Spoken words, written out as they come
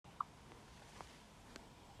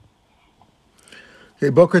Okay,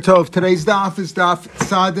 Boker Tov. Today's daf is daf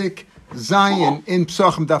Tzadik Zayin in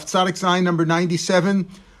Psachim. Daf Tzadik Zayin number 97.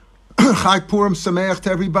 Chag Purim Sameach to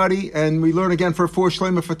everybody, and we learn again for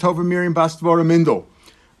Shlema for Tova Miriam Bas Dvorah Mindel.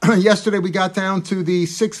 Yesterday we got down to the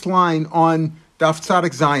sixth line on daf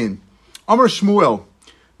Tzadik Zayin. Amar Shmuel.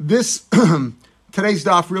 This today's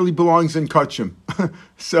daf really belongs in Kachim.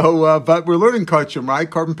 But we're learning Kachim, right?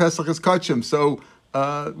 Korban Pesach is Kachim. So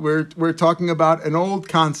we're talking about an old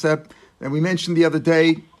concept. And we mentioned the other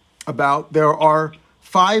day about there are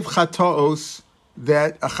 5 chataos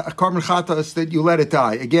that a korban chatas that you let it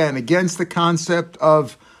die. Again, against the concept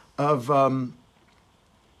of tzar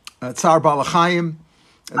balachayim.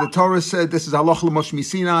 The Torah said this is halach l'moshe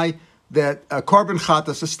misinai that a korban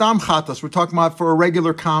chatas, a stam chatas, we're talking about for a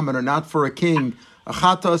regular commoner, not for a king. A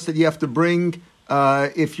chatas that you have to bring.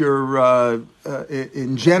 If you're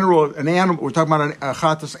in general an animal, we're talking about a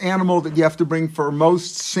chatas animal that you have to bring for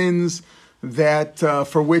most sins that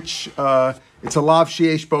for which it's a lav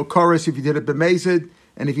sheyesh bo chorus if you did it b'mezid,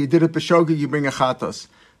 and if you did it b'shogeg you bring a chatas.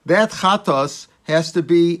 That chatas has to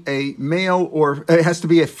be a male or it has to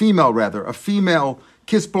be a female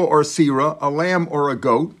kispa or sira, a lamb or a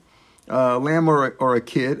goat, a lamb or a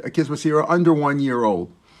kid, a kispa sira under 1 year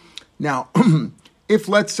old. Now, if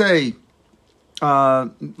let's say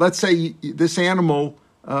this animal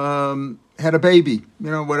had a baby,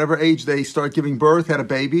 whatever age they start giving birth, had a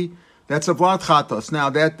baby, that's a vlad chatas. Now,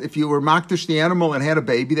 that if you were makdish the animal and had a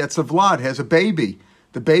baby, that's a vlad, has a baby.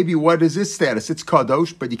 The baby, what is its status? It's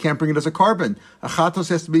kadosh, but you can't bring it as a carbon. A chatos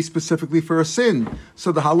has to be specifically for a sin.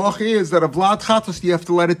 So the halach is that a vlad chatos, you have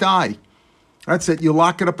to let it die. That's it. You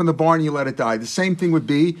lock it up in the barn, you let it die. The same thing would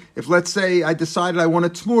be if, let's say, I decided I want a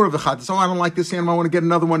t'mur of the chatas. Oh, I don't like this animal, I want to get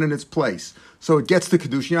another one in its place. So it gets the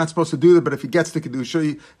kedusha. You're not supposed to do that, but if it gets the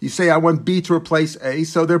kedusha, you say, I want B to replace A,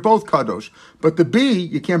 so they're both kadosh. But the B,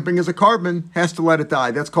 you can't bring as a carbon, has to let it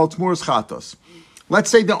die. That's called t'mur's chatas.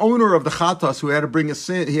 Let's say the owner of the chatas who had to bring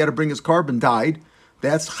his carbon died.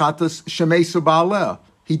 That's chatas shemesu ba'aleh.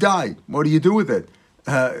 He died. What do you do with it?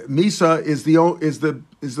 Misa is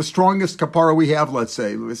the strongest kapara we have. Let's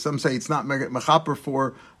say some say it's not mechaper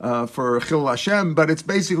for chil Hashem, but it's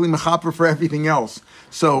basically mechaper for everything else.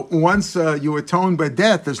 So once you atone by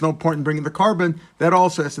death, there's no point in bringing the carbon. That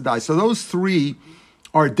also has to die. So those 3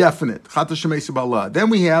 are definite. Chatas shemesu ba'aleh. Then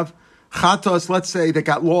we have chatas. Let's say that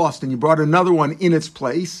got lost, and you brought another one in its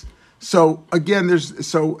place. So again,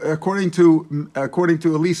 according to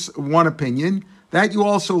at least one opinion, that you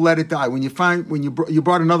also let it die. When you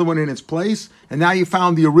brought another one in its place, and now you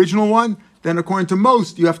found the original one, then according to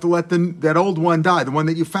most, you have to let that old one die. The one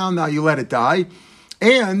that you found now, you let it die.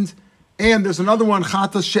 And there's another one,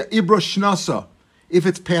 chatas she'ibra shnasa, if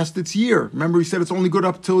it's past its year. Remember, we said it's only good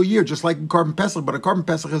up till a year, just like in korban pesach, but a korban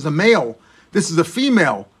pesach is a male. This is a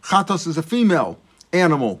female. Chatas is a female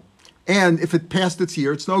animal. And if it passed its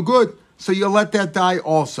year, it's no good. So you'll let that die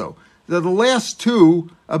also. The last 2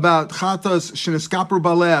 about chatas sheniskaper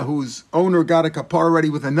baleh, whose owner got a kapar already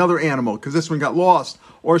with another animal because this one got lost,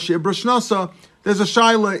 or she'ibra shnasa, there's a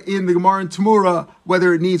shaila in the Gemara and Tamura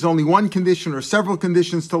whether it needs only one condition or several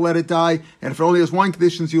conditions to let it die, and if it only has one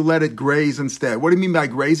condition, you let it graze instead. What do you mean by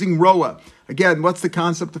grazing? Roa. Again, what's the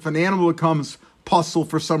concept? If an animal becomes puzzle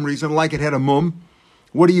for some reason, like it had a mum,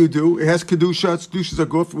 what do? It has kedusha. Its kedusha is a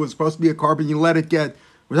guf. It was supposed to be a carbon. You let it get.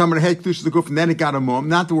 We're talking about head kedusha the guf, and then it got a mum.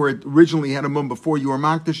 Not the word originally had a mum before you were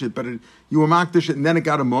makdish it, but you were makdish it, and then it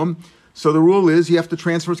got a mum. So the rule is you have to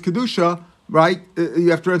transfer its kedusha, right?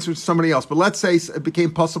 You have to transfer it to somebody else. But let's say it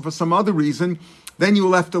became puzzle for some other reason, then you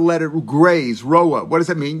will have to let it graze, roa. What does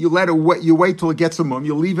that mean? You wait till it gets a mum.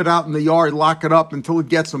 You leave it out in the yard, lock it up until it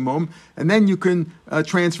gets a mum, and then you can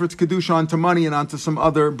transfer its kedusha onto money and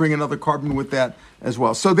onto bring another carbon with that as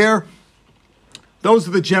well. So those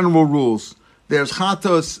are the general rules. There's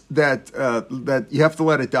chatos that you have to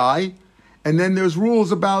let it die, and then there's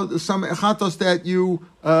rules about some chatos that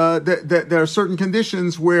that there are certain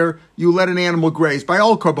conditions where you let an animal graze by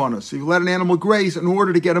all karbonos. So you let an animal graze in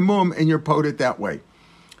order to get a mum, and you're poted that way.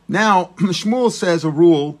 Now Shmuel says a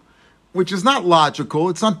rule which is not logical.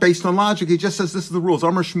 It's not based on logic. He just says this is the rules.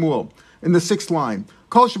 Amar Shmuel in the 6th line.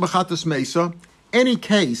 Kol shebachatas mesa. Any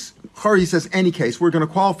case, he says any case, we're going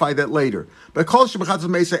to qualify that later. But kol shebachatas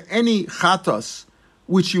mesa, any chatas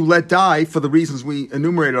which you let die for the reasons we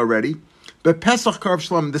enumerated already. But Pesach Karv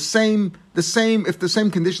Shlam, the same, if the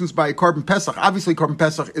same conditions by Korban Pesach, obviously Korban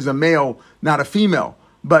Pesach is a male, not a female.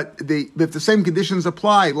 But if the same conditions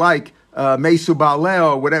apply, like Mesu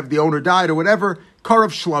Ba'aleh or whatever, the owner died or whatever,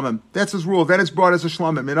 Karv Shlamim, that's his rule. That is brought as a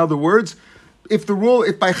Shlamim. In other words, if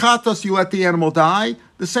by Chatas you let the animal die,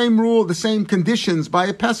 the same rule, the same conditions by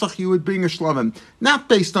a Pesach you would bring a Shlamim. Not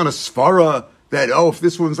based on a Svara that, if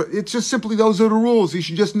this one's, it's just simply those are the rules. You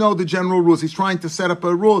should just know the general rules. He's trying to set up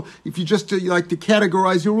a rule. If you just like to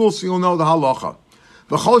categorize your rules, so you'll know the halacha.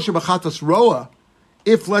 V'chol shebachatos roa,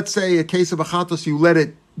 if let's say a case of a chatos, you let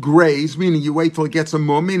it graze, meaning you wait till it gets a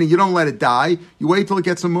mum, meaning you don't let it die. You wait till it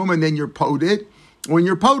gets a mum and then you're poded. When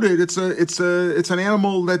you're poded, it's an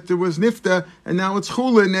animal that there was nifta and now it's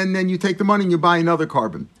chulin, and then you take the money and you buy another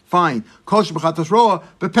carbon. Fine. Kol shebachatos roa,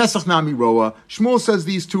 but Pesach nami roa. Shmuel says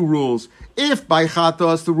these two rules. If by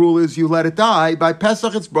chatos the rule is you let it die, by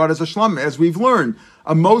Pesach it's brought as a shlamim, as we've learned.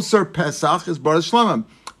 A Moser Pesach is brought as shlamim.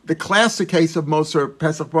 The classic case of Moser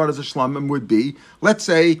Pesach brought as a shlamim would be, let's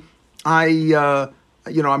say I'm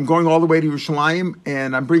going all the way to Yerushalayim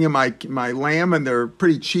and I'm bringing my lamb and they're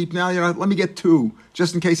pretty cheap now. Let me get two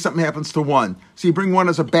just in case something happens to one. So you bring one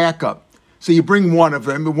as a backup. So you bring one of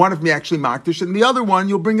them. One of them actually makdish, and the other one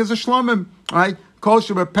you'll bring as a shlamim, right? Kol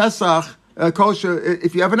sheba Pesach.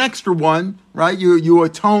 If you have an extra one, right? You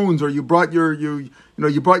atoned, or you brought you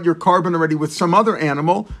brought your carbon already with some other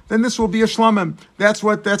animal, then this will be a shlamim.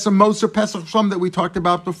 That's a Moser Pesach shlamim that we talked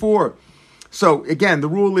about before. So again, the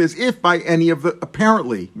rule is if by any of the,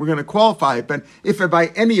 apparently we're going to qualify it, but if by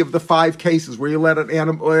any of the 5 cases where you let an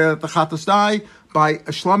animal, the chatas die, by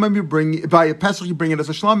a shlamim by a Pesach you bring it as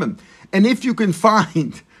a shlamim. And if you can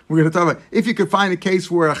find, we're going to talk about, if you can find a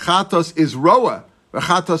case where a chatos is roa, a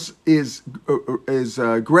chatos is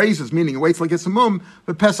grazes, meaning it waits till it gets a mum,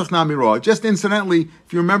 but Pesach nami roa. Just incidentally,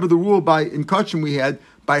 if you remember the rule in Kachim we had,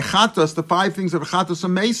 by chatos, the 5 things of a chatos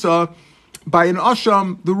and mesa, by an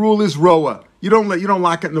asham, the rule is roa. You don't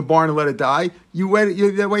lock it in the barn and let it die. You wait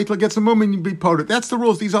till it gets a mum and you be poted. That's the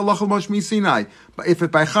rules. These are lachal moshmi sinai. But if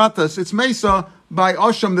it by chatas, it's mesa. By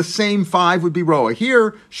asham, the same 5 would be roa.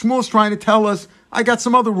 Here, Shmuel's trying to tell us, I got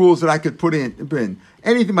some other rules that I could put in.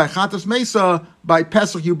 Anything by chatas mesa, by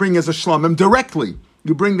Pesach you bring as a shlamim directly.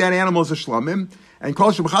 You bring that animal as a shlamim, and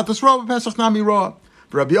kol shebachatas roa, Pesach nami roa.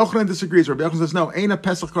 Rabbi Yochanan disagrees. Rabbi Yochanan says, no, ain't a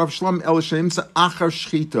Pesach krav shlam el sheimsa achar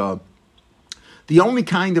shchita. The only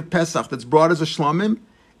kind of Pesach that's brought as a shlamim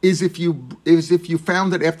is if you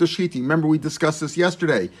found it after shchita. Remember we discussed this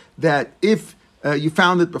yesterday, that if you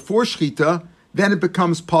found it before shchita, then it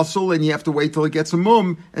becomes puzzle and you have to wait till it gets a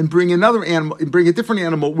mum and bring another animal, and bring a different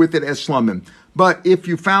animal with it as shlamim. But if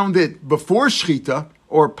you found it before shchita,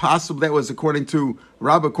 or possibly that was according to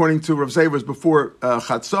Rav Zayr, before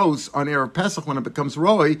chatzos on Erev Pesach when it becomes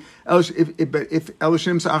roi. If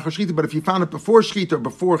elishim sa'achar shchita, but if you found it before shchita or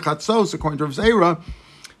before chatzos according to Rav Zayr,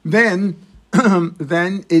 then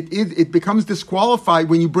it becomes disqualified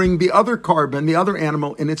when you bring the other carbon, the other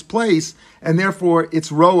animal in its place, and therefore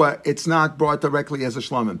it's roa. It's not brought directly as a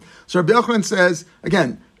shlamim. So Rabbi Yochanan says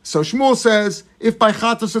again. So Shmuel says if by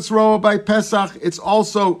chatos it's roa, by Pesach it's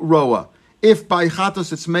also roa. If by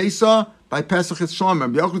chatos it's mesa, by Pesach it's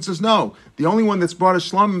shlamim. Rabbi Yochanan says no. The only one that's brought as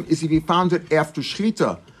shlamim is if you found it after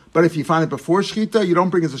shchita. But if you find it before shchita, you don't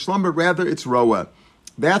bring it as a shlamim, but rather it's roa.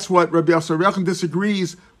 That's what Rabbi Yochanan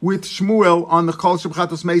disagrees with Shmuel on the kol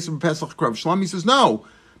shebachatos mesa and Pesach krav shlamim. He says no.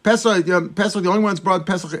 Pesach, the only one that's brought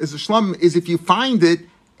Pesach as a shlamim is if you find it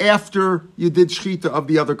after you did shchita of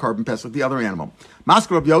the other carbon Pesach, the other animal.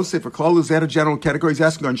 Maskar Rabbi Yosef, or Klal, is that a general category? He's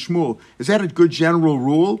asking on Shmuel, is that a good general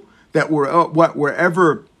rule that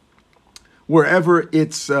wherever by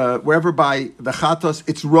the chatos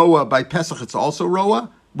it's roa, by Pesach it's also roa?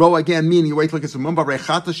 Roa again meaning you wait like it's a mumba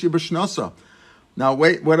rechatas shibashnasa. Now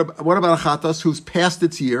wait, what about a chatos who's past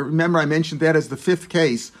its year? Remember I mentioned that as the 5th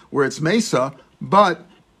case where it's mesa, but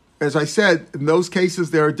as I said, in those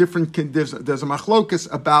cases there are different. There's a machlokus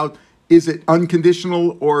about is it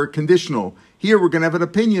unconditional or conditional. Here we're going to have an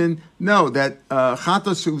opinion. No, that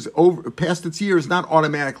chatas who's past its year is not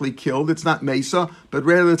automatically killed. It's not mesa, but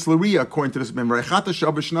rather it's l'ria according to this. Remember, chatas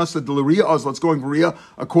shabashnasa de l'ria oz. Let's go in l'ria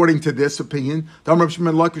according to this opinion. The Amar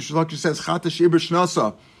Shimon Lakish says chatas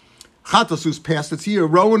shibashnasa. Chatas who's past its year.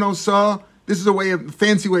 Roanosa. This is a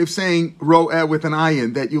fancy way of saying ro with an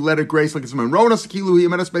ayin, that you let it grace like it's a man.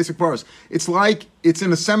 It's like it's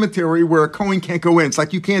in a cemetery where a Kohen can't go in. It's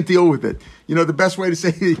like you can't deal with it. The best way to say,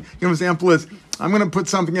 an example is, I'm going to put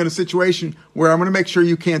something in a situation where I'm going to make sure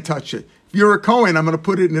you can't touch it. If you're a Kohen, I'm going to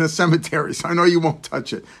put it in a cemetery, so I know you won't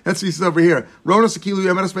touch it. That's what he says over here.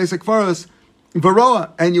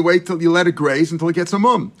 And you wait till you let it graze until it gets a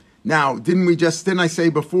mum. Now, didn't I say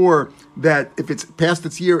before that if it's past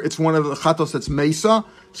its year, it's one of the chatos that's mesa?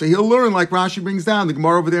 So he'll learn, like Rashi brings down, the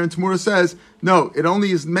Gemara over there in Tamura says, no, it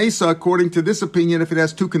only is mesa according to this opinion if it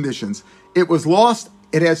has 2 conditions. It was lost,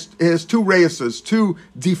 it has 2 reuses, 2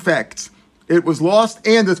 defects. It was lost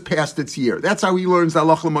and it's past its year. That's how he learns the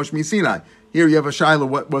halach l'mosh misinai. Here you have a shaila,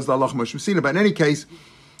 what was the halach l'mosh misinai? But in any case,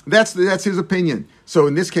 That's his opinion. So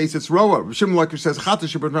in this case, it's Roa. Shimon Laker says Chata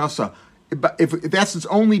Shibernasa. If that's its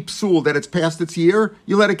only psul that it's past its year,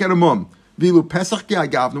 you let it get a mum. Vilu Pesach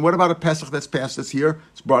Gavna. What about a Pesach that's past its year?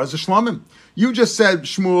 It's brought as a shlamim. You just said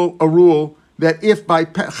Shmuel a rule that if by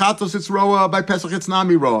Chatos it's Roa, by Pesach it's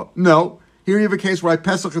Nami Roa. No. Here you have a case where by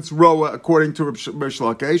Pesach it's Roa according to Rish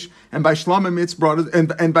Lakish, and by Shlamim it's brought as,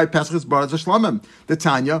 and by Pesach it's brought as a Shlamim. The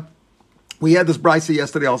Tanya. We had this brisa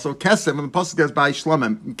yesterday also. Kesev, and the pasuk says by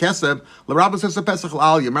Shlamim. Kesev, l'Rabba says a Pesach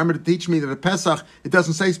l'Aliyah. Remember to teach me that a Pesach, it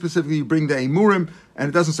doesn't say specifically you bring the Emurim, and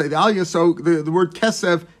it doesn't say the Aliyah, so the word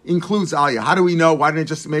Kesev includes Aliyah. How do we know? Why didn't it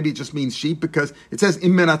just, maybe it just means sheep? Because it says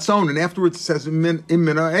im minatzon, and afterwards it says im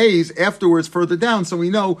mina'ez, afterwards further down, so we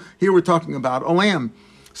know here we're talking about a lamb.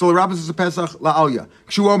 So the Rabbi says a Pesach la'Aliyah.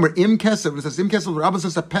 Kshu omer im Kesev, it says im Kesev, the Rabbi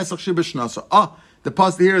says a Pesach shibishnasa. The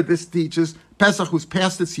pasuk here, this teaches Pesach who's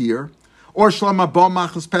past its year, or Shlama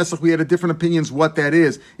B'Machas Pesach, we had different opinions what that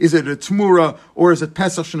is. Is it a Tmura, or is it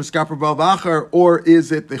Pesach Shneskaper Balvachar, or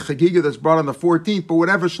is it the Chagiga that's brought on the 14th? But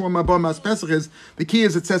whatever Shlama B'Machas Pesach is, the key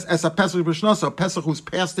is it says, as a Pesach B'Shnasa, a Pesach who's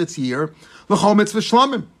past its year, L'chol Mitzvah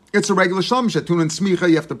Shlamim. It's a regular Shlam. Shetun and Smicha,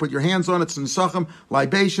 you have to put your hands on it, it's Nesachim,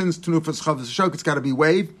 libations, Tunufas Chavas Shok, it's got to be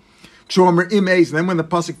waved. Kshomer Imez, and then when the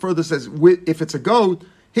Pasuk further says, if it's a goat,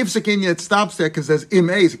 Hifsakinya, it stops there because it says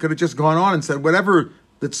Imez. It could have just gone on and said, whatever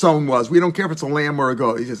that sown was. We don't care if it's a lamb or a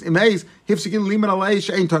goat. He says, Imeis, hifsikin liman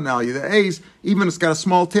aleish ain't tonalya. The A's, even if it's got a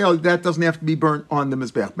small tail, that doesn't have to be burnt on the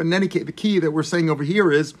mizbech. But in any case, the key that we're saying over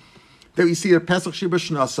here is that we see a Pesach Shiba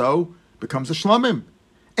Shnaso becomes a Shlamim.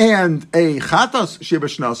 And a Chatas Shiba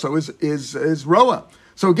Shnaso is Roa.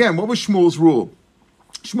 So again, what was Shmuel's rule?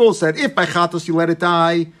 Shmuel said, if by Chatas you let it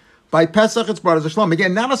die, by Pesach it's brought as a Shlam.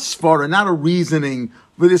 Again, not a svara, not a reasoning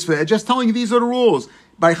for this. Just telling you these are the rules.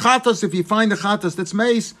 By Chatas, if you find a Chatas that's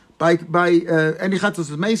mace, by any Chatas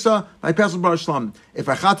is mesa, by Pesach bar Shlam. If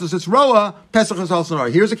a Chatas it's Roa, Pesach is also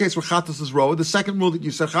Roa. Here's a case where Chatas is Roa. The second rule that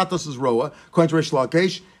you said Chatas is Roa, according to Rish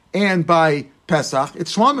Lakish, and by Pesach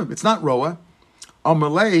it's Shlamim. It's not Roa.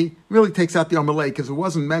 Amalei really takes out the Amalei because it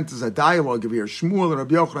wasn't meant as a dialogue of here. Shmuel and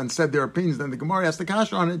Rabbi Yochanan said their opinions, then the Gemara has the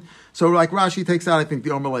kasha on it. So like Rashi takes out, I think,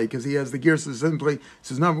 the Amalei because he has the gears simply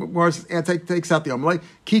says no. Takes out the Amalei.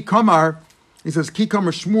 Ki Kamar, he says Ki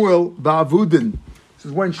Kamar Shmuel ba'avudin. He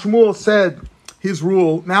says when Shmuel said his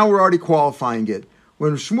rule, now we're already qualifying it.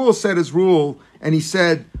 When Shmuel said his rule and he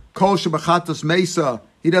said Kol shebachatas mesa.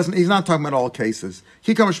 He's not talking about all cases.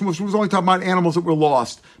 Shmuel was only talking about animals that were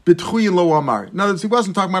lost. B'tchuyin lo amar. In other words, he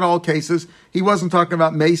wasn't talking about all cases. He wasn't talking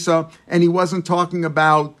about mesa, and he wasn't talking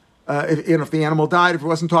about if the animal died. If he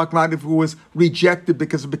wasn't talking about if it was rejected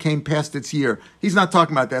because it became past its year. He's not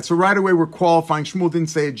talking about that. So right away we're qualifying. Shmuel didn't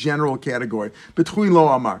say a general category. B'tchuyin lo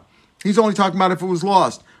amar. He's only talking about if it was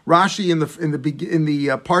lost. Rashi in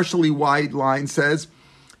the partially wide line says,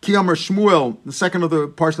 Kiyamar Shmuel, the second of the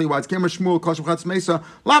partially wide, Kiyamar Shmuel, Koshem Chatz Mesa,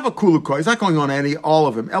 Lava Kuluko. He's not going on all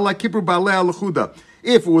of them. Ela Kipru Balei Alachuda.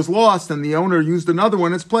 If it was lost and the owner used another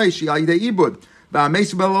one in its place, Shi'ayidei Ibud.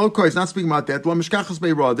 He's not speaking about that.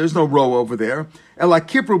 There's no row over there. Ela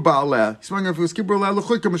Kipru Balei. He's speaking if it was Kipru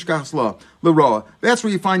Balei That's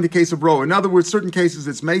where you find the case of row. In other words, certain cases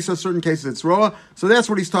it's Mesa, certain cases it's roa. So that's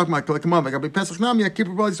what he's talking about. Come on, Pesach Nami,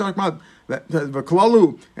 Kipru Balei. He's talking about.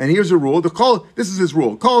 And here's a rule. This is his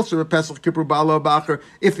rule. If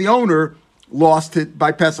the owner lost it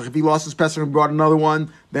by Pesach, if he lost his Pesach and brought another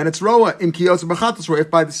one, then it's Roa. In Kiyotz b'chatas, or if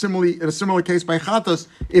by in a similar case by Chatas,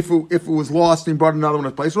 if it was lost and brought another one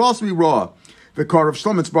in place, it would also be Roa. The car of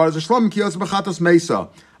Shlom, it's brought as a Shlom, Kiyotz b'chatas Mesa.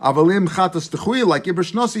 Avalim Chatas Techuy, like Iber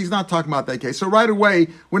Shnosi, he's not talking about that case. So right away,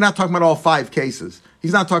 we're not talking about all 5 cases.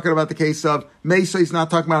 He's not talking about the case of Mesa. He's not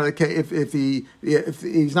talking about the case if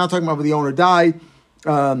he's not talking about when the owner died.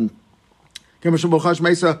 He's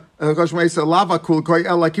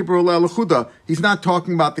not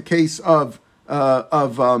talking about the case of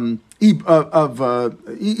he's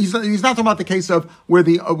not talking about the case of where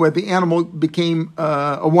the animal became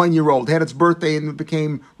a 1-year-old, had its birthday and it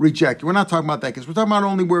became rejected. We're not talking about that case. We're talking about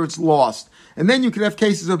only where it's lost. And then you could have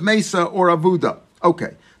cases of Mesa or Avuda.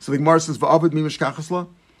 Okay. So the Gemara says, "Va'avid mimishkachasla."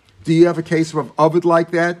 Do you have a case of avid like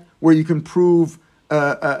that where you can prove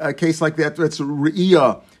a case like that that's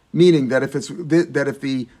re'iyah, meaning that if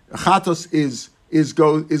the chatos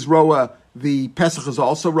is roa, the pesach is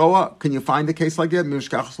also roa? Can you find a case like that?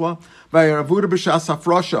 Mimishkachasla. Va'avuda b'shas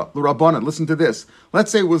hafrosha l'rabbanan. Listen to this. Let's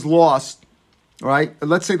say it was lost. All right.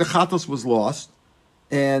 Let's say the chatos was lost,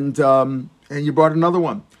 and you brought another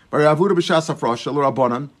one. Va'avuda b'shas hafrosha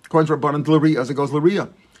l'rabbanan. According to Rabbanan, l'riya as it goes l'riya.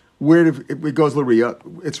 Where it goes l'riya,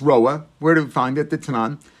 it's roa. Where do we find it? The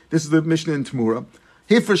Tanan. This is the Mishnah in Tamura.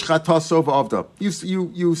 Hifresh chatasov avda.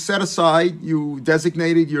 You set aside, you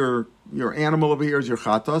designated your animal over here as your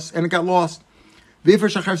chatas, and it got lost.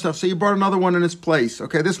 So you brought another one in its place.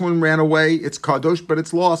 Okay, this one ran away. It's kadosh, but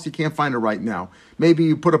it's lost. You can't find it right now. Maybe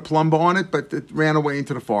you put a plumb on it, but it ran away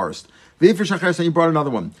into the forest. And you brought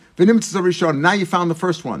another one. Now you found the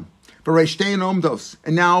first one.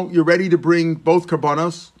 And now you're ready to bring both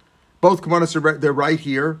karbanos. Both karbanos they're right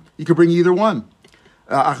here. You could bring either one.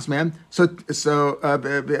 Achsman. So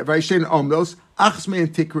Vaishtain omdos. Achsman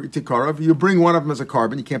tikarav. You bring one of them as a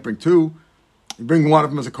carbon. You can't bring two. You bring one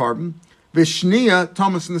of them as a carbon. Vishnia,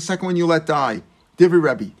 Thomas, and the second one you let die. Divri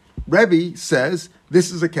Rebbe. Rebbe says this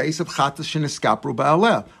is a case of chatas sheniskapru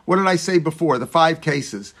ba'aleh. What did I say before? The 5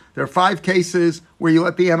 cases. There are 5 cases where you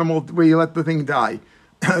let the thing die.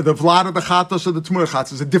 The vlad of the chatas or the tmur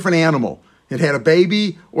chatas is a different animal. It had a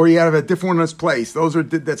baby, or you have a different one in its place.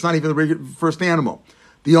 That's not even the first animal.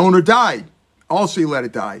 The owner died. Also, you let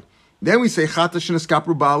it die. Then we say chatas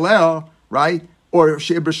sheniskapru ba'aleh, right? Or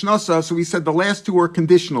she'ibrishnasa, so we said the last 2 are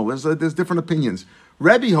conditional. There's different opinions.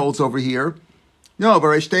 Rebbe holds over here, no,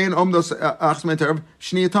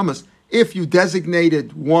 if you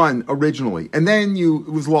designated one originally, and then it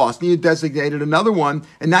was lost, and you designated another one,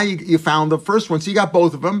 and now you found the first one, so you got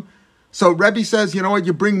both of them. So Rebbe says, you know what,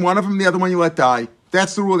 you bring one of them, the other one you let die.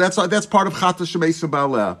 That's the rule. That's part of chatas shemeisa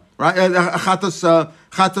ba'aleh, right? Chatas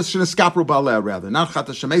sheneskapru ba'aleh, rather, not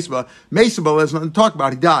chatas shemeisa. Meisa ba'aleh is nothing to talk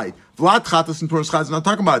about. He died. Vlad chatas and turas chatas is not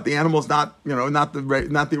talking about it. The animal's not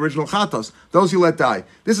the original chatas. Those you let die.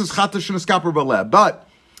 This is chatas sheneskapru ba'aleh, but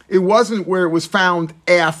it wasn't where it was found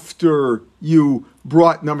after you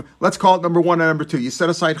brought let's call it number 1 and number 2. You set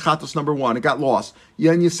aside chatas number 1. It got lost.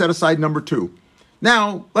 Then you set aside number 2.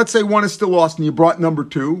 Now, let's say one is still lost and you brought number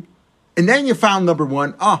 2. And then you found number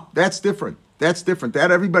 1. That's different. That's different.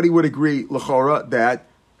 That everybody would agree, l'chora, that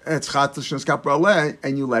it's chatas sheniskapru ba'aleh,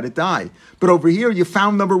 and you let it die. But over here, you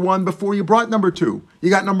found number 1 before you brought number 2. You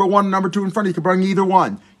got number 1 and number 2 in front of you. You can bring either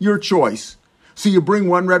one. Your choice. So you bring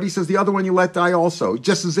one. Rebbe says the other one you let die also,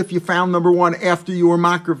 just as if you found number 1 after you were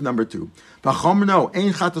makar of number 2. No,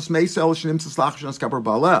 ein chatas meisa el shenimtzas lach sheniskapru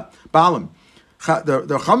ba'aleh. Balam.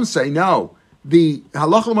 The Chum say no. The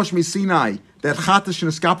halacha l'moshe Sinai that chatas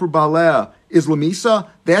sheniskapru ba'aleh is lamisa,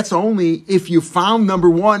 that's only if you found number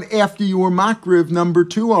 1 after you were makriv number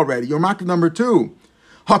 2 already. You're makriv number 2.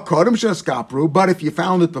 Hakodim sheniskapru, but if you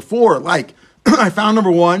found it before, like I found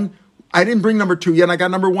number 1, I didn't bring number 2 yet, I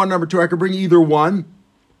got number 1, number 2, I could bring either one.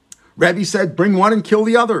 Rebbe said, bring one and kill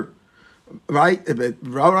the other. Right?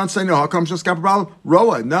 Rav saying, no, how come sheniskapru ba'aleh?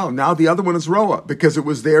 Roa. No, now the other one is Roa, because it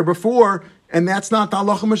was there before. And that's not the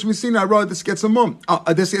halacha l'moshe Sinai. This gets a mum.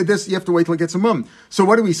 This you have to wait till it gets a mum. So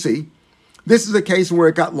what do we see? This is a case where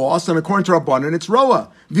it got lost, and according to Rabbanan, it's Roa.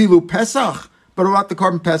 Vilu Pesach. But about the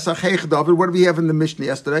carbon Pesach, Heicha David, what did we have in the Mishnah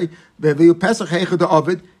yesterday? Vilu Pesach, Heicha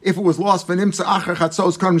David. If it was lost, V'nimtza Acher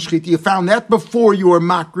Chatzos Karm Shchiti, you found that before you were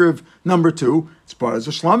Makriv number 2. It's part of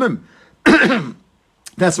the Shlamim.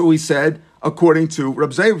 That's what we said, according to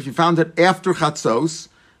Reb Zeir. If you found it after Chatzos,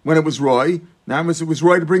 when it was Roy, now it was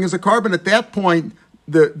Roy to bring as a carbon. At that point,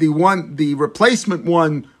 the replacement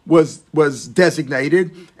one was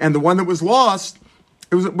designated, and the one that was lost,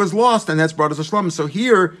 it was lost, and that's brought as a shlum. So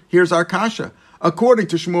here's our kasha. According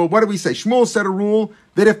to Shmuel, what do we say? Shmuel said a rule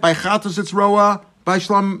that if by chatos it's roa, by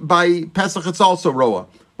Pesach it's also roa.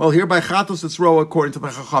 Well, here by chatos it's roa according to the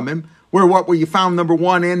Chachamim, where you found number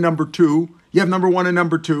 1 and number 2. You have number 1 and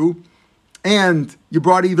number 2, and you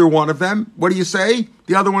brought either one of them. What do you say?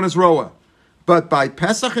 The other one is roa. But by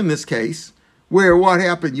Pesach in this case, where what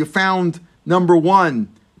happened? You found number 1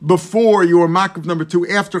 before you were makriv number 2,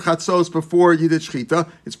 after chatzos, before you did shchita,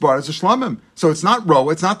 it's brought as a shlamim. So it's not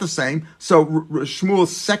roa, it's not the same. So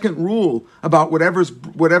Shmuel's second rule about whatever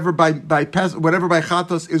by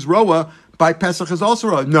chatos is roa, by Pesach is also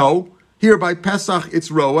roa. No, here by Pesach it's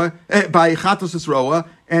roa, by chatos it's roa,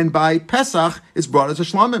 and by Pesach it's brought as a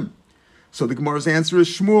shlamim. So the Gemara's answer is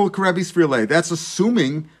Shmuel Karebi Sfirle. That's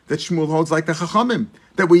assuming that Shmuel holds like the Chachamim,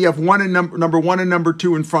 that we have number 1 and number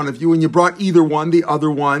 2 in front of you, and you brought either one, the other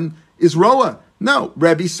one is Roa. No,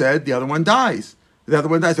 Rebbe said the other one dies. The other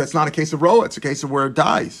one dies. That's not a case of Roa, it's a case of where it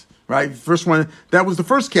dies. Right? First one, that was the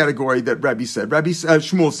first category that Rebbe said.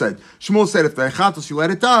 Shmuel said if the chatos you let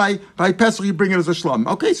it die, by Pesach you bring it as a shlum.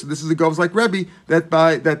 Okay, so this goes like Rebbe, that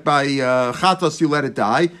by chatos you let it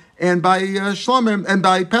die, and by shlamim, and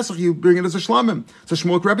by Pesach you bring it as a shlamim. So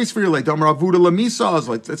Shmuel Rebbe's for your late. Damar avuda lamisa is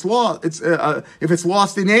like it's lost. It's if it's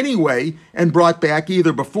lost in any way and brought back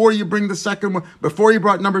either before you bring the second one, before you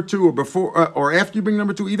brought number 2, or before or after you bring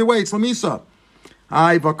number 2. Either way, it's lamisa.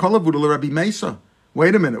 I vakala avuda Rebbe Mesa.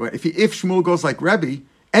 Wait a minute. If Shmuel goes like Rebbe,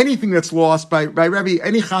 anything that's lost by Rebbe,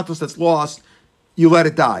 any chatos that's lost, you let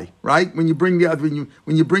it die, right? When you bring the other,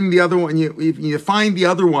 when you bring the other one, you find the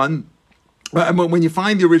other one. When you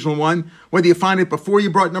find the original one, whether you find it before you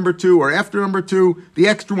brought number 2 or after number 2, the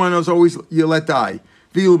extra one is always you let die.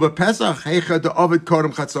 By Pesach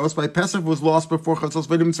was lost before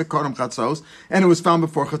Chatzos, and it was found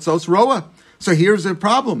before Chatzos Roa. So here's the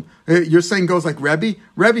problem. You're saying goes like Rebbe.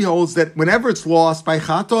 Rebbe holds that whenever it's lost by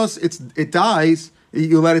Chatos, it dies.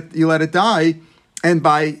 You let it die, and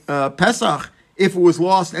by Pesach, if it was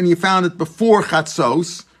lost and you found it before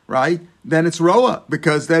Chatzos, right? Then it's Roa,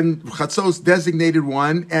 because then Chatzos designated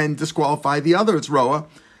one and disqualified the other. It's Roa.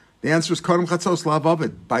 The answer is Kodem Chatzos Lav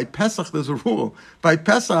Ovid. By Pesach, there's a rule. By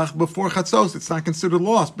Pesach, before Chatzos, it's not considered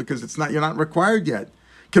lost because you're not required yet.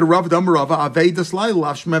 Let's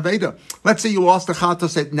say you lost a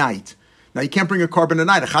Chatos at night. Now, you can't bring a carbon at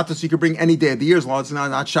night. A Chatos you can bring any day of the year as long as it's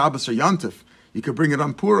not Shabbos or Yontif. You could bring it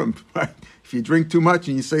on Purim, right? If you drink too much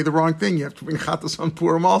and you say the wrong thing, you have to bring chatas on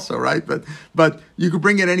Purim also, right? But you could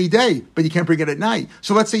bring it any day, but you can't bring it at night.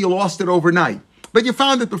 So let's say you lost it overnight, but you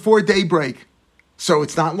found it before daybreak. So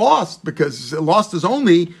it's not lost, because lost is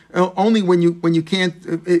only when you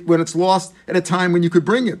can't, when it's lost at a time when you could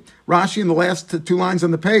bring it. Rashi in the last 2 lines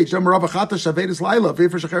on the page. You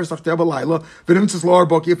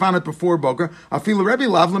found it before Boker.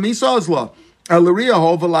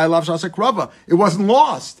 It wasn't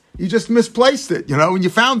lost. You just misplaced it, and you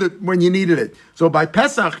found it when you needed it. So by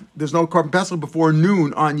Pesach, there's no carbon Pesach before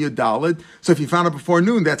noon on your Daled. So if you found it before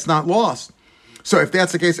noon, that's not lost. So if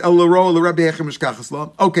that's the case,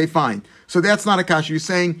 okay, fine. So that's not a kasha. You're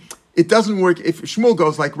saying it doesn't work if Shmuel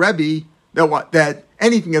goes like Rebbe, that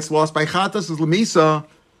anything that's lost by chatas is lemisa.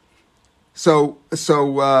 So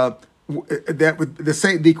that would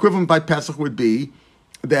the equivalent by Pesach would be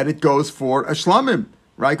that it goes for a shlamim,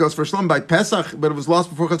 right? It goes for a shlamim by Pesach, but it was lost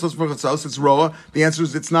before chatzos. It's roa. The answer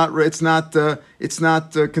is it's not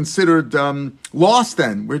considered lost.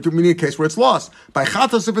 Then we need a case where it's lost. By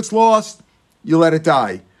chatas, if it's lost, you let it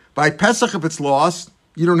die. By Pesach, if it's lost,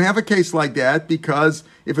 you don't have a case like that, because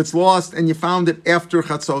if it's lost and you found it after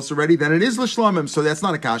chatzos already, then it is l'shlamim. So that's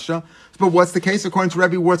not a kasha. But what's the case according to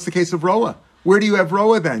Rebbe? What's the case of roa? Where do you have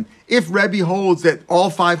roa then? If Rebbe holds that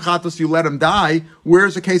all 5 chatos you let them die,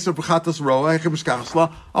 where's the case of chatos roa?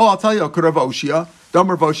 Oh, I'll tell you. Rav Oshia, Dam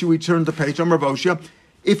Rav Oshia. We turned the page. Dam Rav Oshia.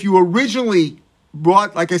 If you originally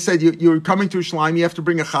brought, like I said, you're coming to Yerushalayim, you have to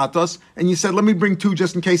bring a chatos, and you said, let me bring 2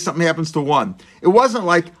 just in case something happens to one. It wasn't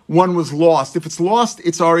like one was lost. If it's lost,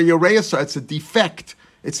 it's already a reisa, it's a defect.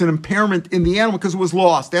 It's an impairment in the animal because it was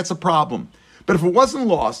lost. That's a problem. But if it wasn't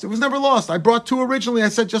lost, it was never lost. I brought 2 originally. I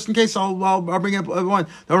said, just in case, I'll bring up one.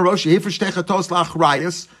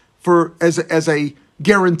 For as a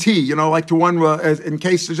guarantee, like to one,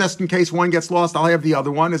 just in case one gets lost, I'll have the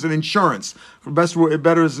other one as an insurance.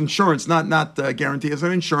 Better as insurance, not guarantee, as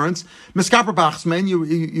an insurance. Miskaper bachsmen,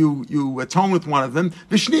 you atone with one of them.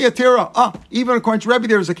 Vishniya tira, even according to Rebbe,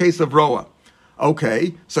 there's a case of roa.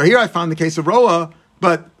 Okay, so here I found the case of roa,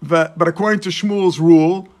 but according to Shmuel's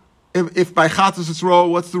rule, if by chatos it's roa,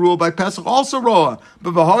 what's the rule by Pesach? Also roa.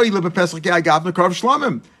 But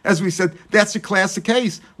as we said, that's your classic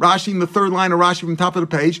case. Rashi in the 3rd line of Rashi from the top of the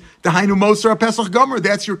page. Dahainu Moser Pesach Gomer.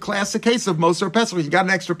 That's your classic case of Moser Pesach. You got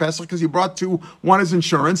an extra Pesach because you brought 2. One is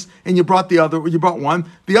insurance, and you brought one.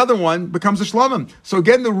 The other one becomes a shlamim. So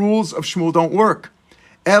again, the rules of Shmuel don't work.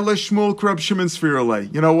 Ela Shmuel Krab Shimon Sfirale.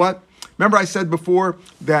 You know what? Remember I said before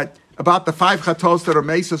that about the 5 chatos that are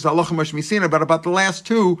mesas, halachah mashmisina, but about the last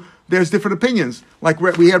 2, there's different opinions. Like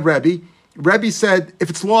we had Rebbe. Rebbe said, if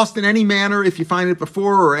it's lost in any manner, if you find it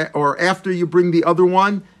before or after you bring the other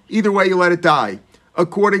one, either way you let it die.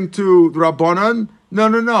 According to the Rabbanan,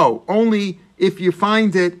 no. Only if you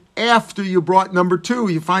find it after you brought number 2,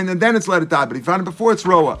 you find it, then it's let it die. But if you find it before, it's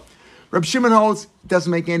roa. Reb Shimon holds, it doesn't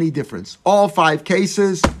make any difference. All 5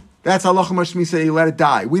 cases, that's halacha mashmisa, you let it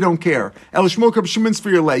die. We don't care. El Shmuel Reb Shimon's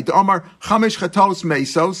for your late. Omar chamesh chatos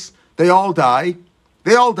mesos. They all die.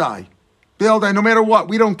 No matter what.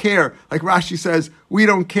 We don't care. Like Rashi says, we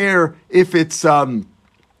don't care if it's Mesa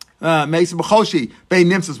B'choshi, Bein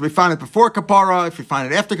Nimtzas. We find it before Kapara, if you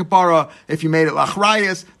find it after Kapara, if you made it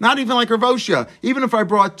Lachrayas, not even like Rav Oshia. Even if I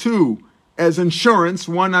brought 2 as insurance,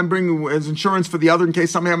 one I'm bringing as insurance for the other in case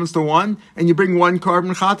something happens to one, and you bring 1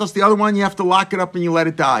 carbon chatos, the other one you have to lock it up and you let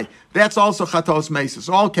it die. That's also chatos mesas,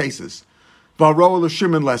 all cases. Roa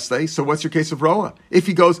l'Shimon leste. So what's your case of roa? If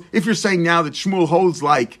you're saying now that Shmuel holds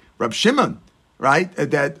like Reb Shimon, right?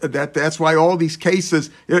 That's why all these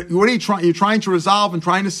cases. What are you trying? You're trying to resolve and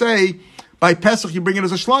trying to say By Pesach, you bring it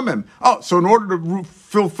as a shlamim. Oh, so in order to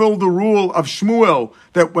fulfill the rule of Shmuel,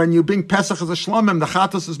 that when you bring Pesach as a shlamim, the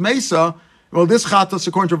chatos is mesa, well, this chatos,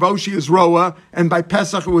 according to Rashi, is roa, and by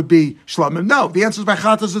Pesach it would be shlamim. No, the answer is by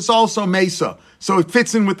chatos, it's also mesa. So it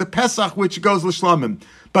fits in with the Pesach, which goes l'shlamim.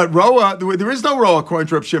 But roa, there is no roa according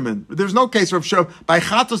to Rav Shimon. There's no case of Rav Shimon. By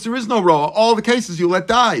chatos, there is no roa. All the cases you let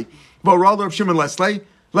die. But rather Rav Shimon Leslie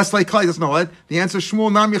Klai doesn't know it. The answer is Shmuel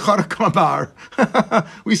Nam Yechara Kamar.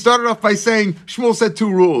 We started off by saying Shmuel said two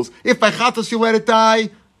rules. If by chatos you let it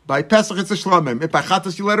die, by Pesach it's a shlamim. If by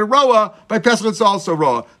chatos you let it roa, by Pesach it's also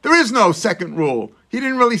roa. There is no second rule. He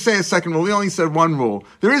didn't really say a second rule. He only said one rule.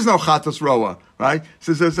 There is no chatos roa, right?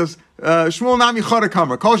 It says Shmuel Nam Yechara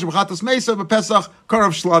Kamar. Kol shem chatos mesa b'Pesach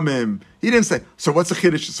karav shlamim. He didn't say. So what's the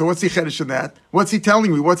chiddush? So what's the chiddush in that? What's he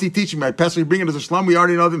telling me? What's he teaching me? By Pesach you bring it as a shlam. We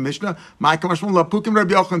already know the Mishnah. Ma'ikam Shmuel lapukim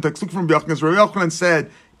Rabbi Yochanan. Takes look from Rabbi Yochanan. Rabbi Yochanan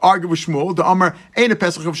said, argue with Shmuel. The Amar ain't a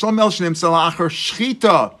Pesach of shlam el shneim salachar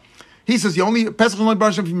shchita. He says the only Pesach is only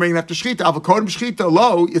brushed if you bring it after shchita. Avokodem shchita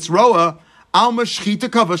lo. It's roa. Alma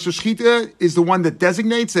shchita kava. So shchita is the one that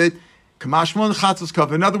designates it. Kamashmon chatzos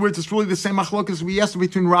kava. In other words, it's really the same machlokas we asked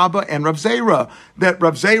between Rabbah and Rav Zera. That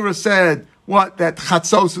Rav Zera said what, that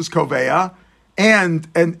chatzos is koveya, and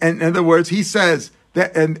in other words, he says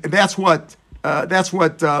that, and that's what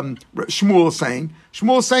Shmuel is saying.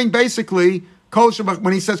 Shmuel is saying basically,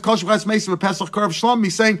 when he says kol shevachas meisa b'Pesach karav shlam,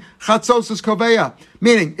 he's saying chatzos is koveya.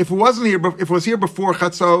 Meaning, if it wasn't here, if it was here before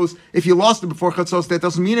chatzos, if you lost it before chatzos, that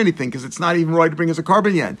doesn't mean anything because it's not even right to bring as a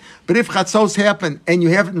carbon yet. But if chatzos happened and you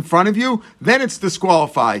have it in front of you, then it's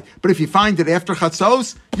disqualified. But if you find it after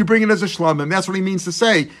chatzos, you bring it as a shlamim. That's what he means to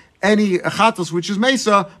say. Any chatos which is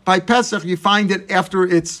mesa by Pesach, you find it after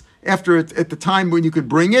it's at the time when you could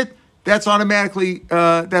bring it. That's automatically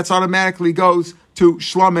goes to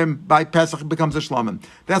shlamim by Pesach. It becomes a shlamim.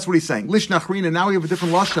 That's what he's saying. Lish nachrina. Now we have a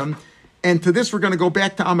different lashon, and to this we're going to go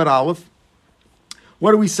back to Amud Aleph.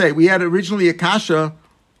 What do we say? We had originally a kasha.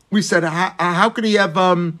 We said how could he have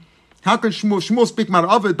how can Shmuel speak about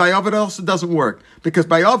Ovid? By Ovid also doesn't work because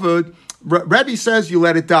by Ovid Rebbe says you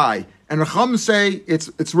let it die. And Racham say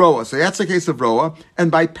it's roa, so that's the case of roa.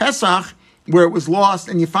 And by Pesach, where it was lost,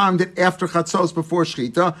 and you found it after chatzos before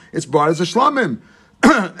shchita, it's brought as a shlamim.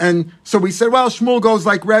 And so we said, well, Shmuel goes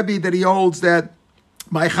like Rebbe that he holds that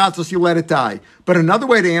by chatzos you let it die. But another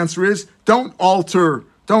way to answer is don't alter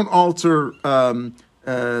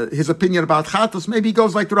his opinion about chatos. Maybe he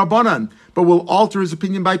goes like the Rabbanan, but will alter his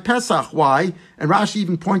opinion by Pesach. Why? And Rashi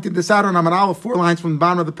even pointed this out on Amud Aleph, 4 lines from the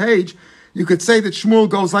bottom of the page. You could say that Shmuel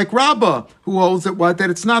goes like Rabbah, who holds that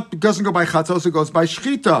it's not, it doesn't go by chatzos, it goes by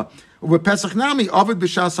shchita. With Pesach nami, Ovid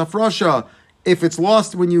b'shas afrosha. If it's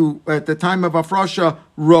lost when you at the time of afrosha,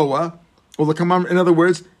 roa. In other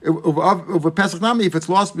words, with Pesach nami, if it's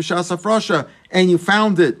lost b'shas afrosha and you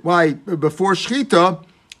found it before shchita,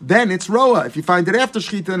 then it's roa. If you find it after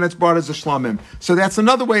shchita, then it's brought as a shlamim. So that's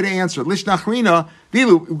another way to answer it. Lish nachrina,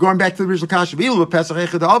 vilu, going back to the original kasha, vilu b'Pesach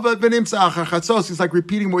echad ava v'nimsa achar chatzos. He's like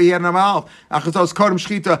repeating what he had in Amal. Achatzos kodem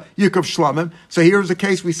shchita yikov shlamim. So here's a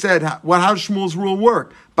case we said, how does Shmuel's rule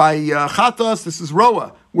work? By chatos, this is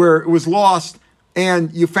roa, where it was lost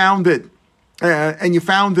and you found it, before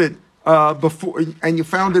of the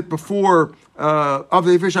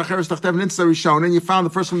Yivish Acheres Tachtev Nitzah Rishon, and you found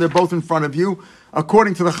the first one, they're both in front of you.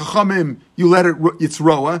 According to the Chachamim, you let it's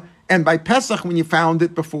roa, and by Pesach, when you found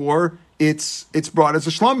it before, it's brought as a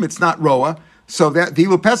shlom. It's not roa. So that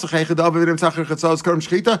Vilu Pesach it's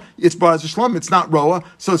brought as a shlom. It's not roa.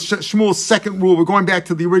 So Shmuel's second rule. We're going back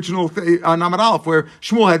to the original Amud Aleph, where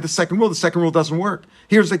Shmuel had the second rule. The second rule doesn't work.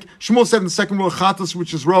 Here's Shmuel said in the second rule, chatos,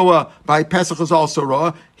 which is roa, by Pesach is also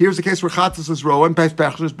roa. Here's the case where chatos is roa and by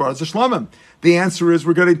Pesach is brought as a shlomim. The answer is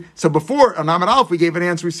so before on Amud Aleph we gave an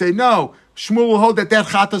answer. We say no. Shmuel will hold that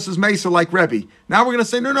chatos is mesa like Rebbe. Now we're going to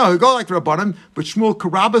say no. He'll go like the Rabbanim, but Shmuel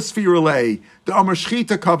karabas firulei the Amar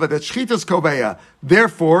shchita kava, that shchita's koveya.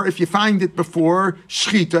 Therefore, if you find it before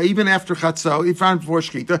shchita, even after chatzah, you find it before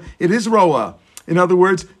shchita, it is roa. In other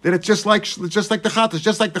words, that it's just like the chatas.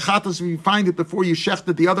 Just like the chatas, if you find it before you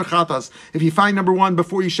shechted the other chatas, if you find number one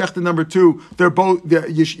before you shechted number two, they're both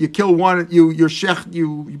you kill one,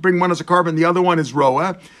 you bring one as a carbon, the other one is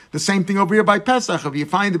roa. The same thing over here by Pesach. If you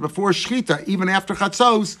find it before shchita, even after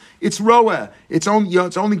chatzos, it's roa. It's only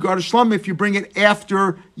gar shlom if you bring it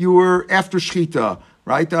after shchita.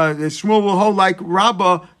 Right? Shmuel will hold like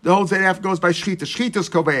Rabbah, the holds that after goes by shchita. Shchita's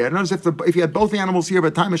koveya. Notice if you had both animals here by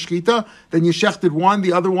the time of shchita, then you shechted one,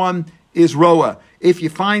 the other one is roa. If you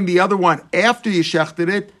find the other one after you shechted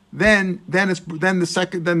it, then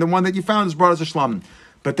the one that you found is brought as a shlam.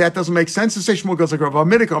 But that doesn't make sense to say Shmuel goes like Rav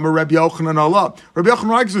Amidik, I'm a Rabbi Yochanan Allah. Rabbi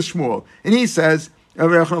Yochanan argues with Shmuel, and he says Now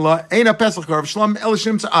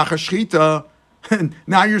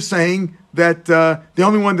you're saying that the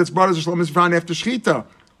only one that's brought as a shlom is found after shchita.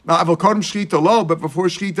 But before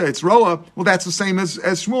shchita it's roa. Well, that's the same as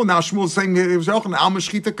Shmuel. Now Shmuel is saying al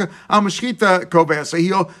mashchita kovea.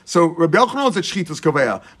 So Rabbi Yochanan knows that shchita is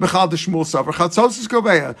kovea. Mechal de Shmuel suffer chatzos is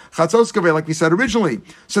kovea. Chatzos is kovea, like we said originally.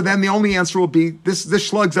 So then the only answer will be this. This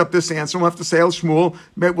slugs up this answer. We'll have to say El Shmuel.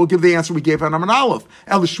 We'll give the answer we gave on Amman Aleph.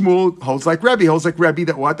 El Shmuel holds like Rebbe.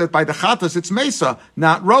 That what? That by the chatas it's mesa,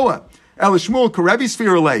 not roa. El Shmuel karebi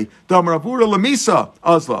sfirale damar avura lemisa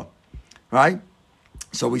azla. Right.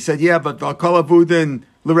 So we said, yeah, but Kol Avudin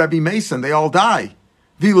l'Rebbe Mason, they all die.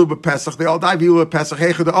 Vilu b'Pesach, they all die. Vilu b'Pesach,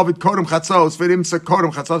 Heichad Ovid Kodem Chatzos, V'Imsa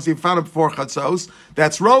Kodem Chatzos. You found it before Chatzos.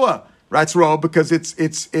 That's Roa, right? It's Roa because it's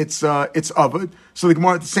Ovid. So the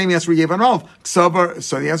Gemara, the same answer we gave on Rav. Ksavar.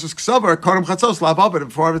 So the answer is Ksavar Kodem Chatzos Lav Ovid.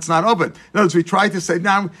 Before it's not Ovid. In other words, we tried to say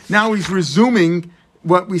now he's resuming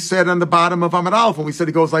what we said on the bottom of Amud Aleph when we said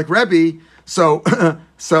it goes like Rebbe. So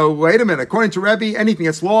wait a minute. According to Rebbe, anything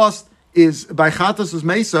that's lost is by Chatos is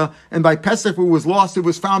Mesa, and by Pesach, who was lost, it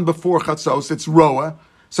was found before Chatzos. It's Roa,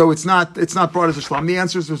 so it's not brought as a shlam. The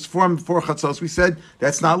answer is it was formed before Chatzos. We said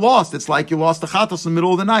that's not lost. It's like you lost a Chatos in the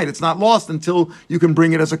middle of the night. It's not lost until you can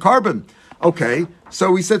bring it as a carbon. Okay,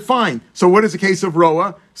 so we said fine. So what is the case of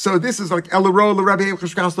Roa? So this is like Elaro l'Rebbe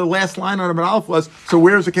Cheshkas. The last line on Amud Aleph was, so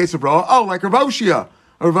where's the case of Roa? Oh, like Rav Oshia.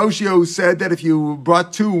 Rav Oshia who said that if you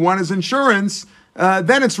brought two, one is insurance,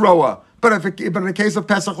 then it's Roa. But in the case of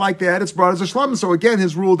Pesach like that, it's brought as a shlam. So again,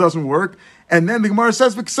 his rule doesn't work. And then the Gemara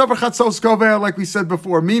says, like we said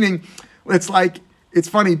before, meaning it's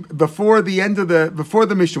funny, before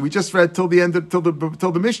the Mishnah, we just read till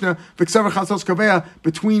the Mishnah,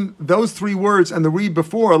 between those three words and the read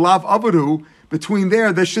before, lav avadu, between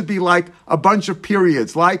there should be like a bunch of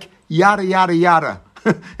periods, like yada, yada, yada.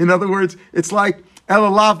 In other words, it's like ela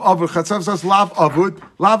lav avud, chatzos lav avud.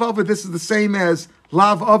 Lav avud, this is the same as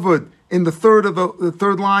lav avud in the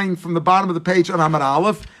third line from the bottom of the page on Amud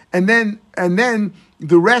Aleph, and then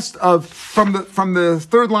the rest of from the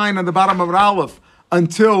third line on the bottom of Amud Aleph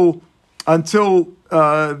until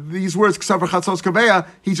these words Ksavar Chatzos Kaveya,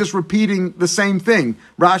 he's just repeating the same thing.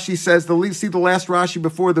 Rashi says see the last Rashi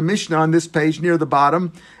before the Mishnah on this page near the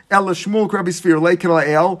bottom. El Shmuel Rabbi Sfir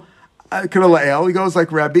Le'el. He goes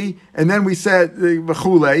like Rabbi, and then we said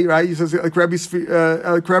V'chulei, right? He says like Rabbi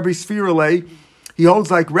Sfir. He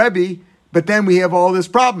holds like Rebbe, but then we have all this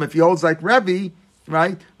problem. If he holds like Rebbe,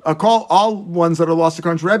 right? Call all ones that are lost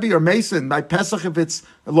according to Rebbe or Mason. By Pesach, if it's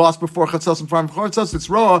lost before Chatzos and found before Chatzos, it's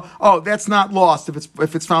Roa. Oh, that's not lost if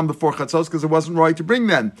it's found before Chatzos because it wasn't right to bring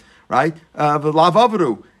them, right? V'lav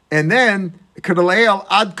avru. And then Kedaleel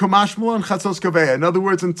ad Kamash Mulan Chatzos Kaveya. In other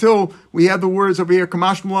words, until we have the words over here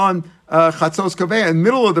Kamash Mulan Chatzos Kaveya in the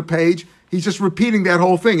middle of the page. He's just repeating that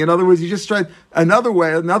whole thing. In other words, he just tried another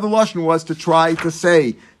lashon was to try to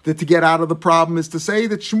say that to get out of the problem is to say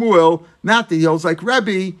that Shmuel, not that he holds like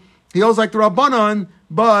Rebbe, he holds like the Rabbanon,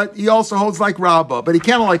 but he also holds like Rabbah. But he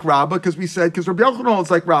can't hold like Rabbah because we said, because Rabbi Yochanan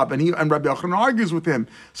holds like Rabbah, and Rabbi Yochanan argues with him.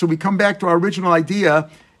 So we come back to our original idea,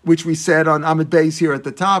 which we said on Amud Beis here at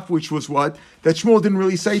the top, which was what? That Shmuel didn't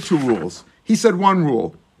really say two rules. He said one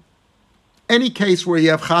rule. Any case where you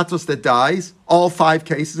have chatos that dies, all 5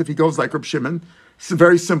 cases, if he goes like Reb Shimon, it's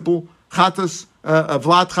very simple. Chatos,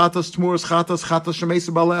 vlad chatos, tmuras chatos, chatos shemesa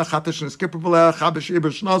baleh, chatos sheniskipper baleh, chatos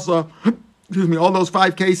iber shnasa. Excuse me, all those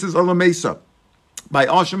 5 cases are lamesa. By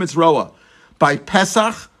Asham it's Roa. By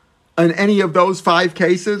Pesach, in any of those 5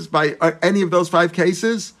 cases, you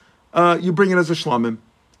bring it as a shlamim.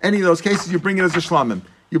 Any of those cases, you bring it as a shlamim.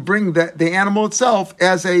 You bring the animal itself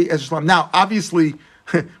as a shlamim. Now, obviously,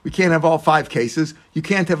 we can't have all 5 cases. You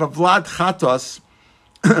can't have a Vlad Chatos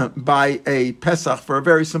by a Pesach for a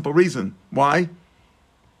very simple reason. Why?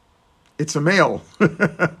 It's a male.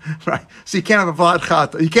 Right? So you can't have a Vlad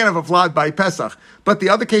Chatos. You can't have a Vlad by Pesach. But the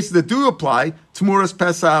other cases that do apply, Tmuras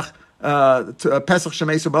Pesach, Pesach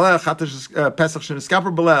Shemesa Baleh, Pesach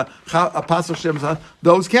Sheniskaper Baleh, Pesach Shemesa,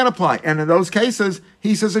 those can apply. And in those cases,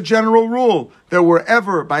 he says a general rule that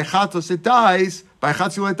wherever by Chatos it dies, by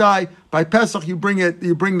Chatzil it die, by Pesach you bring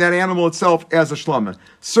that animal itself as a shlama.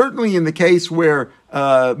 Certainly in the case where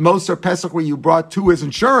most are Pesach where you brought 2 as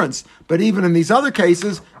insurance, but even in these other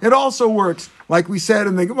cases, it also works. Like we said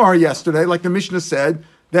in the Gemara yesterday, like the Mishnah said,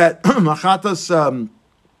 that Machatas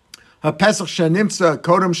Pesach Shenimtza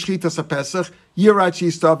Kodem Shchitas HaPesach Yirat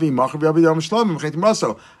Shistavi Machav Yabidam Shlomim Chetim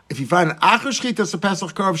Raso. If you find an Achar Shchitas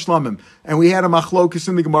HaPesach Karav Shlomim, and we had a Machlokus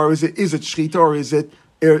in the Gemara, is it Shchita or is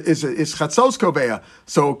Chatzos Koveya?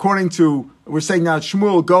 So according to, we're saying now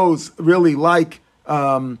Shmuel goes really like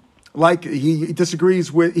like he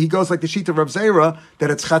disagrees with, he goes like the sheet of Rav Zera that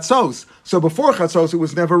it's chatzos. So before chatzos, it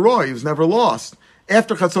was never roy, it was never lost.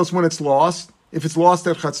 After chatzos, when it's lost, if it's lost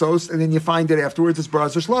at chatzos, and then you find it afterwards, it's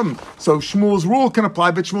braz shlam. So Shmuel's rule can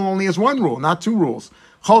apply, but Shmuel only has one rule, not two rules.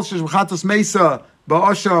 Chol shechatos mesa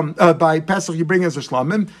by Pesach you bring as a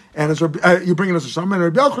shlamim, and as you bring it as a shlamim. And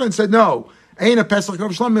Rabbi Yochanan said no. Ain't a Pesach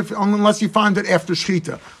of shlamim unless you find it after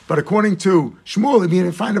shchita. But according to Shmuel, if you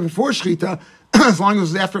didn't find it before shchita, as long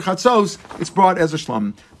as it's after chatzos, it's brought as a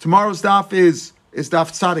shlamim. Tomorrow's daf is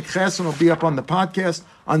daf Tzadik Ches, and it'll be up on the podcast.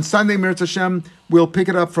 On Sunday, Mirz Hashem, we'll pick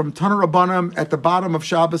it up from Tanur Rabbanim at the bottom of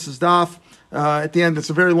Shabbos' daf. At the end,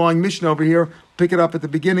 it's a very long mission over here. Pick it up at the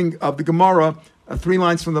beginning of the Gemara, 3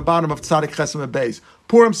 lines from the bottom of Tzadik Ches and Beis.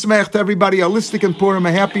 Purim Sameach to everybody, a holistic and Purim,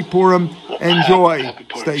 a happy Purim. Enjoy. Happy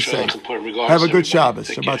Purim. Stay Shalom safe. to Purim. Have a good Everybody. Shabbos.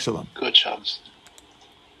 Take Shabbat care. Shalom. Good Shabbos.